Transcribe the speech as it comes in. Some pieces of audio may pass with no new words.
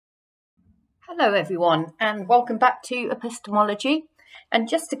Hello everyone and welcome back to epistemology. And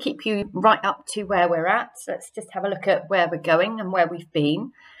just to keep you right up to where we're at, let's just have a look at where we're going and where we've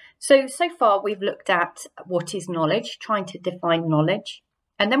been. So far we've looked at what is knowledge, trying to define knowledge.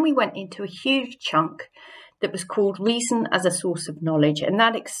 And then we went into a huge chunk that was called reason as a source of knowledge. And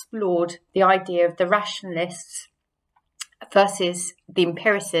that explored the idea of the rationalists versus the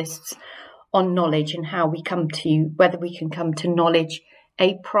empiricists on knowledge and how we come to, whether we can come to knowledge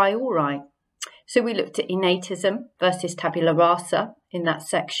a priori. So we looked at innatism versus tabula rasa in that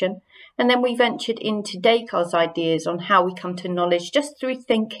section. And then we ventured into Descartes' ideas on how we come to knowledge just through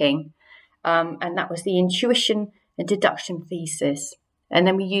thinking. And that was the intuition and deduction thesis. And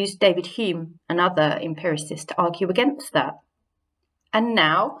then we used David Hume and other empiricists to argue against that. And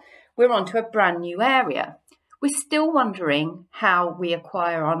now we're on to a brand new area. We're still wondering how we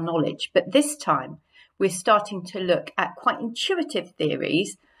acquire our knowledge, but this time we're starting to look at quite intuitive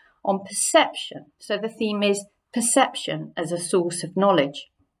theories on perception. So the theme is perception as a source of knowledge.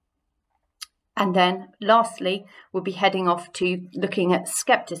 And then lastly, we'll be heading off to looking at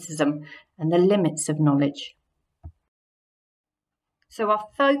skepticism and the limits of knowledge. So our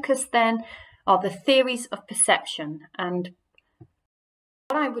focus then are the theories of perception. And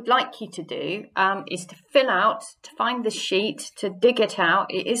what I would like you to do is to find the sheet, to dig it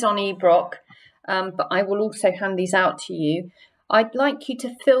out. It is on eBrock, but I will also hand these out to you. I'd like you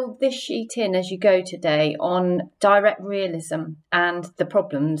to fill this sheet in as you go today on direct realism and the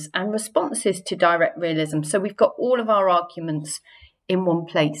problems and responses to direct realism. So we've got all of our arguments in one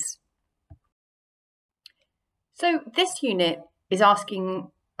place. So this unit is asking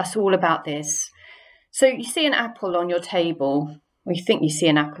us all about this. So you see an apple on your table, or you think you see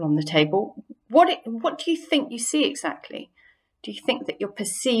an apple on the table. What do you think you see exactly? Do you think that you're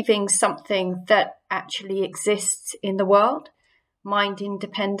perceiving something that actually exists in the world? Mind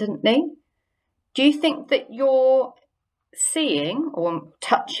independently? Do you think that you're seeing or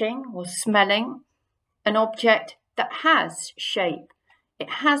touching or smelling an object that has shape, it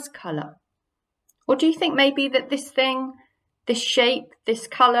has colour? Or do you think maybe that this thing, this shape, this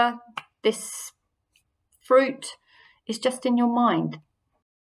colour, this fruit is just in your mind?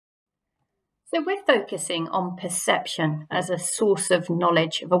 So we're focusing on perception as a source of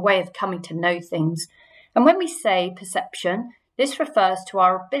knowledge, of a way of coming to know things. And when we say perception, this refers to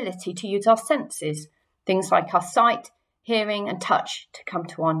our ability to use our senses, things like our sight, hearing and touch to come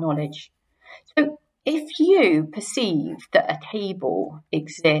to our knowledge. So if you perceive that a table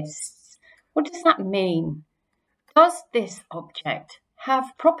exists, what does that mean? Does this object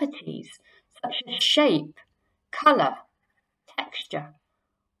have properties such as shape, colour, texture?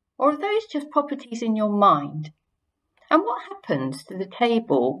 Or are those just properties in your mind? And what happens to the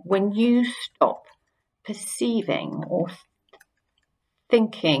table when you stop perceiving or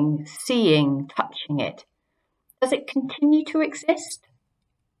thinking, seeing, touching it? Does it continue to exist?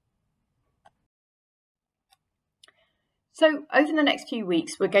 So over the next few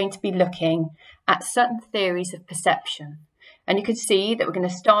weeks, we're going to be looking at certain theories of perception. And you can see that we're going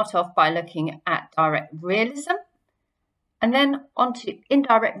to start off by looking at direct realism, and then onto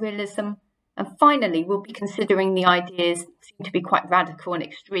indirect realism. And finally, we'll be considering the ideas that seem to be quite radical and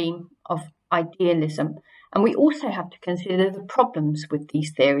extreme of idealism. And we also have to consider the problems with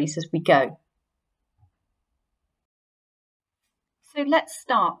these theories as we go. So let's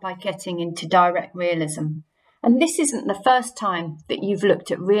start by getting into direct realism. And this isn't the first time that you've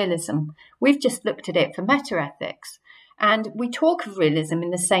looked at realism. We've just looked at it for metaethics. And we talk of realism in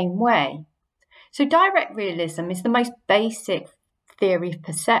the same way. So direct realism is the most basic theory of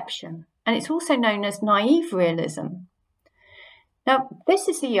perception. And it's also known as naive realism. Now, this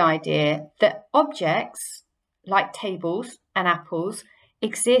is the idea that objects like tables and apples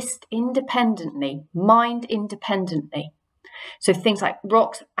exist independently, mind independently. So things like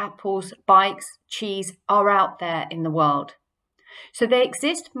rocks, apples, bikes, cheese are out there in the world. So they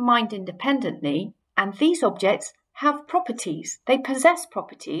exist mind independently, and these objects have properties. They possess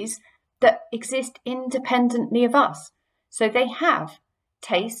properties that exist independently of us. So they have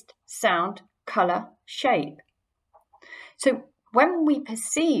taste, sound, colour, shape. So when we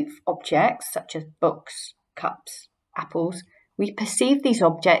perceive objects such as books, cups, apples, we perceive these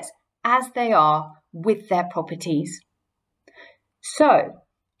objects as they are with their properties. So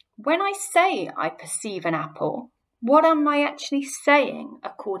when I say I perceive an apple, what am I actually saying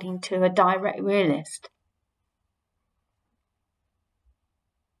according to a direct realist?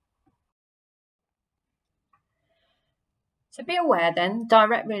 So be aware then,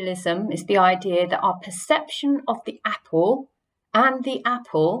 direct realism is the idea that our perception of the apple and the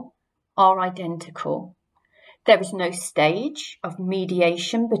apple are identical. There is no stage of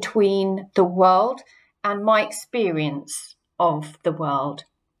mediation between the world and my experience of the world.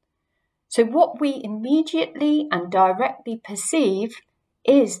 So what we immediately and directly perceive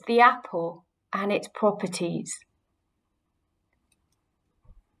is the apple and its properties.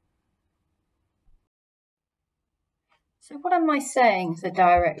 So what am I saying as a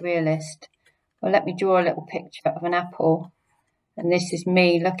direct realist? Well, let me draw a little picture of an apple, and this is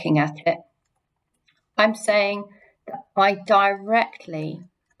me looking at it. I'm saying that I directly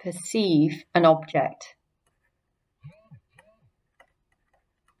perceive an object,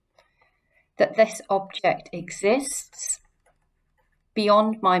 that this object exists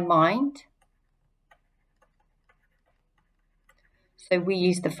beyond my mind. So we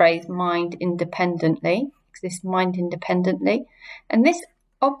use the phrase mind independently, exists mind independently, and this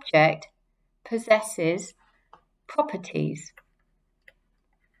object possesses properties.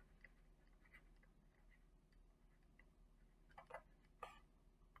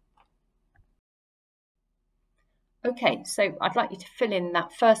 Okay, so I'd like you to fill in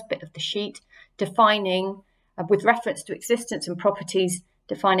that first bit of the sheet, defining, with reference to existence and properties,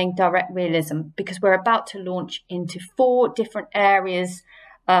 defining direct realism, because we're about to launch into 4 different areas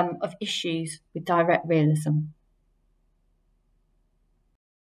of issues with direct realism.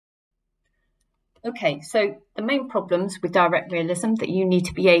 Okay, so the main problems with direct realism that you need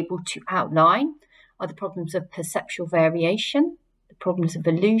to be able to outline are the problems of perceptual variation, the problems of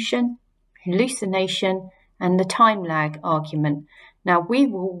illusion, hallucination, and the time lag argument. Now, we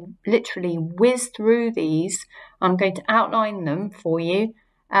will literally whiz through these. I'm going to outline them for you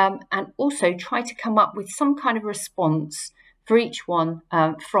and also try to come up with some kind of response for each one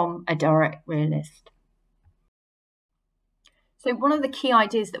from a direct realist. So one of the key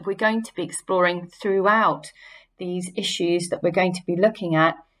ideas that we're going to be exploring throughout these issues that we're going to be looking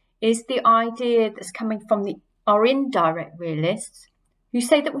at is the idea that's coming from our indirect realists, who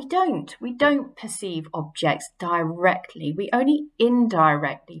say that we don't perceive objects directly. We only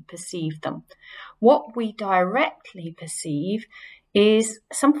indirectly perceive them. What we directly perceive is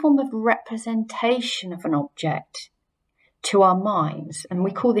some form of representation of an object to our minds, and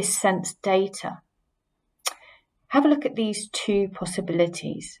we call this sense data. Have a look at these 2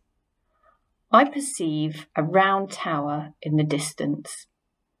 possibilities. I perceive a round tower in the distance.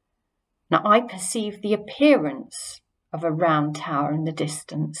 Now, I perceive the appearance of a round tower in the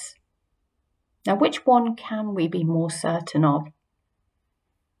distance. Now, which one can we be more certain of?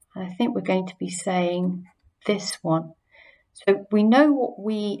 I think we're going to be saying this one. So we know what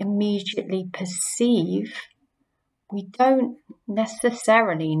we immediately perceive. We don't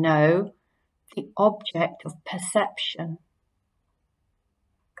necessarily know the object of perception.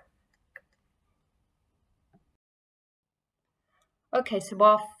 Okay, so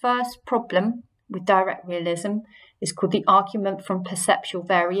our first problem with direct realism is called the argument from perceptual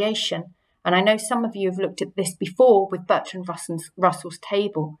variation. And I know some of you have looked at this before with Bertrand Russell's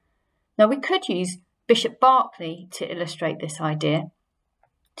table. Now, we could use Bishop Berkeley to illustrate this idea.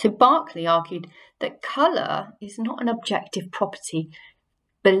 So Berkeley argued that colour is not an objective property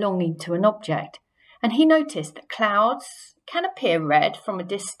belonging to an object. And he noticed that clouds can appear red from a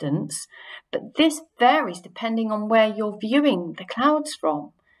distance, but this varies depending on where you're viewing the clouds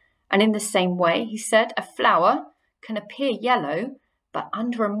from. And in the same way, he said, a flower can appear yellow, but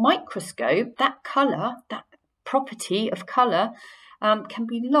under a microscope, that colour, that property of colour, can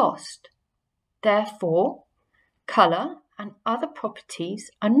be lost. Therefore, colour and other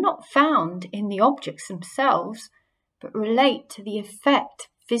properties are not found in the objects themselves, but relate to the effect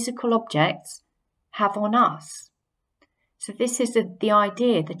physical objects have on us. So this is the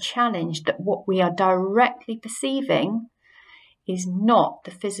idea, the challenge, that what we are directly perceiving is not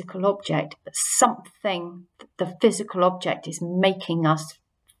the physical object, but something that the physical object is making us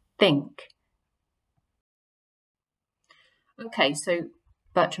think. Okay, so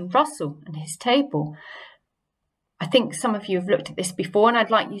Bertrand Russell and his table. I think some of you have looked at this before, and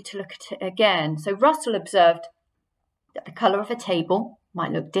I'd like you to look at it again. So Russell observed that the colour of a table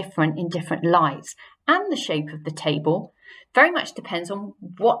might look different in different lights, and the shape of the table very much depends on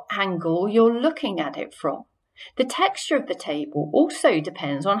what angle you're looking at it from. The texture of the table also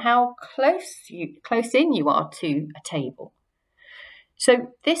depends on how close in you are to a table.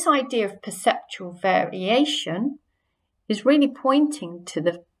 So this idea of perceptual variation is really pointing to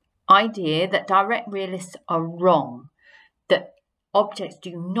the idea that direct realists are wrong, that objects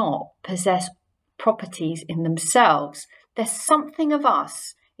do not possess properties in themselves. There's something of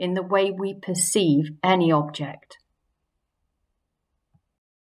us in the way we perceive any object.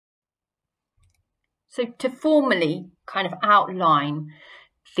 So to formally kind of outline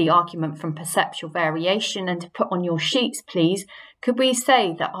the argument from perceptual variation and to put on your sheets, please, could we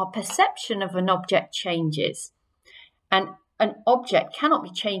say that our perception of an object changes, and an object cannot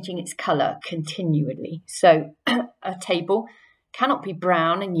be changing its colour continually. So a table cannot be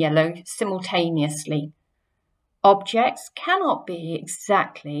brown and yellow simultaneously. Objects cannot be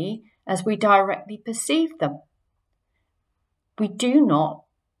exactly as we directly perceive them. We do not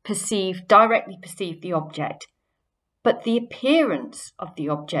directly perceive the object, but the appearance of the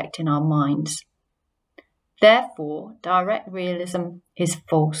object in our minds. Therefore, direct realism is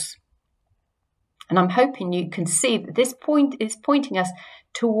false. And I'm hoping you can see that this point is pointing us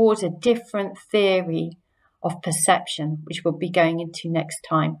towards a different theory of perception, which we'll be going into next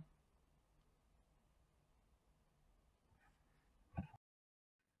time.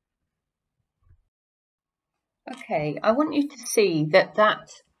 Okay, I want you to see that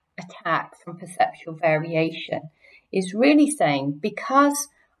attack from perceptual variation is really saying because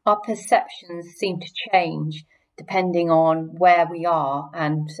our perceptions seem to change depending on where we are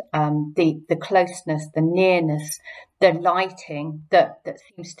and the closeness, the nearness, the lighting that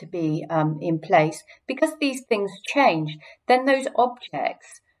seems to be in place, because these things change, then those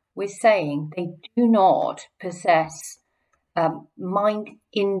objects, we're saying, they do not possess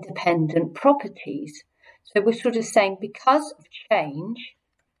mind-independent properties. So we're sort of saying because of change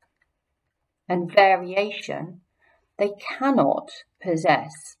and variation, they cannot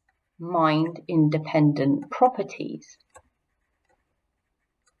possess mind-independent properties.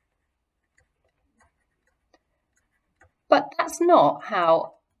 But that's not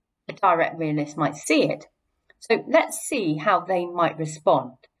how a direct realist might see it. So let's see how they might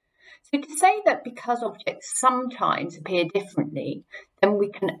respond. So to say that because objects sometimes appear differently, then we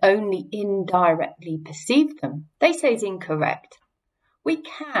can only indirectly perceive them, they say is incorrect. We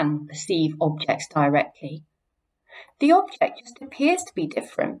can perceive objects directly. The object just appears to be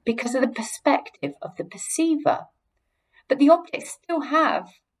different because of the perspective of the perceiver. But the objects still have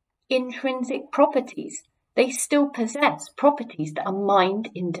intrinsic properties. They still possess properties that are mind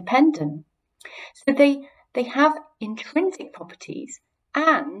independent. So they have intrinsic properties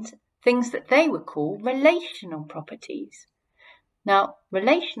and things that they would call relational properties. Now,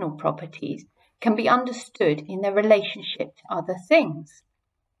 relational properties can be understood in their relationship to other things.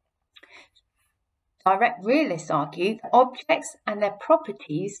 Direct realists argue that objects and their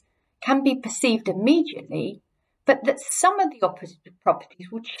properties can be perceived immediately, but that some of the opposite properties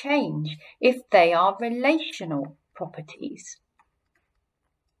will change if they are relational properties.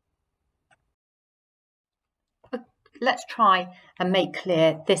 Let's try and make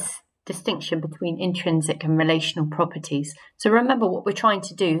clear this distinction between intrinsic and relational properties. So remember, what we're trying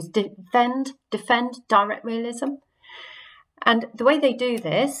to do is defend direct realism. And the way they do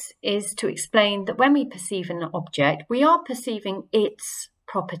this is to explain that when we perceive an object, we are perceiving its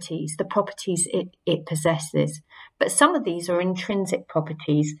properties, the properties it possesses. But some of these are intrinsic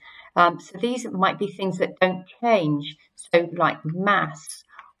properties. So these might be things that don't change, so like mass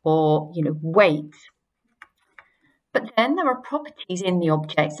or weight. But then there are properties in the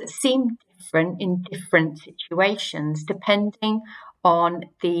objects that seem different in different situations, depending on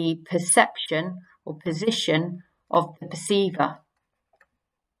the perception or position of the perceiver.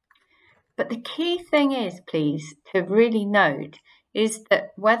 But the key thing is, please, to really note is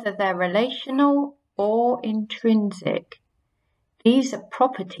that whether they're relational or intrinsic, these are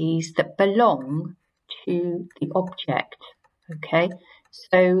properties that belong to the object. Okay,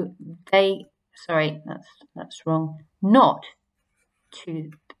 so that's wrong, not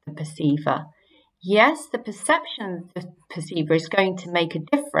to the perceiver. Yes, the perception of the perceiver is going to make a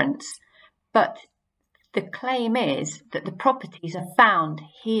difference, but the claim is that the properties are found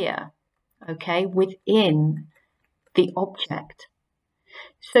here, okay, within the object.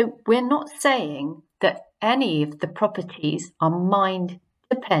 So we're not saying that any of the properties are mind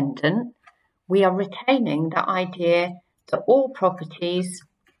dependent. We are retaining the idea that all properties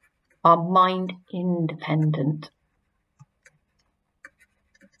are mind independent.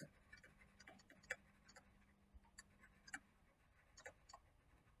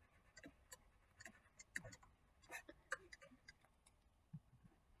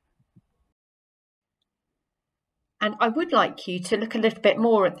 And I would like you to look a little bit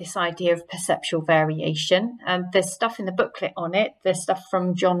more at this idea of perceptual variation. There's stuff in the booklet on it. There's stuff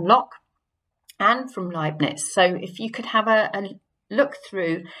from John Locke and from Leibniz. So if you could have a look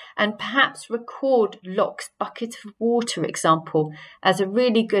through and perhaps record Locke's bucket of water example as a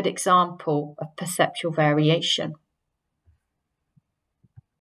really good example of perceptual variation.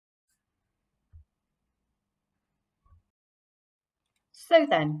 So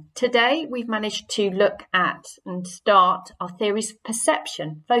then, today we've managed to look at and start our theories of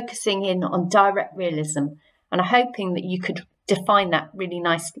perception, focusing in on direct realism, and I'm hoping that you could define that really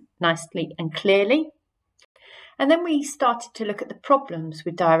nicely and clearly. And then we started to look at the problems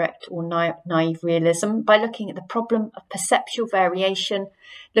with direct or naive realism by looking at the problem of perceptual variation,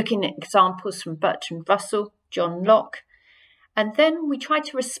 looking at examples from Bertrand Russell, John Locke, and then we tried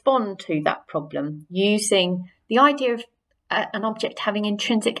to respond to that problem using the idea of an object having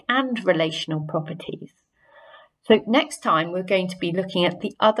intrinsic and relational properties. So next time we're going to be looking at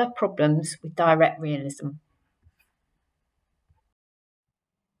the other problems with direct realism.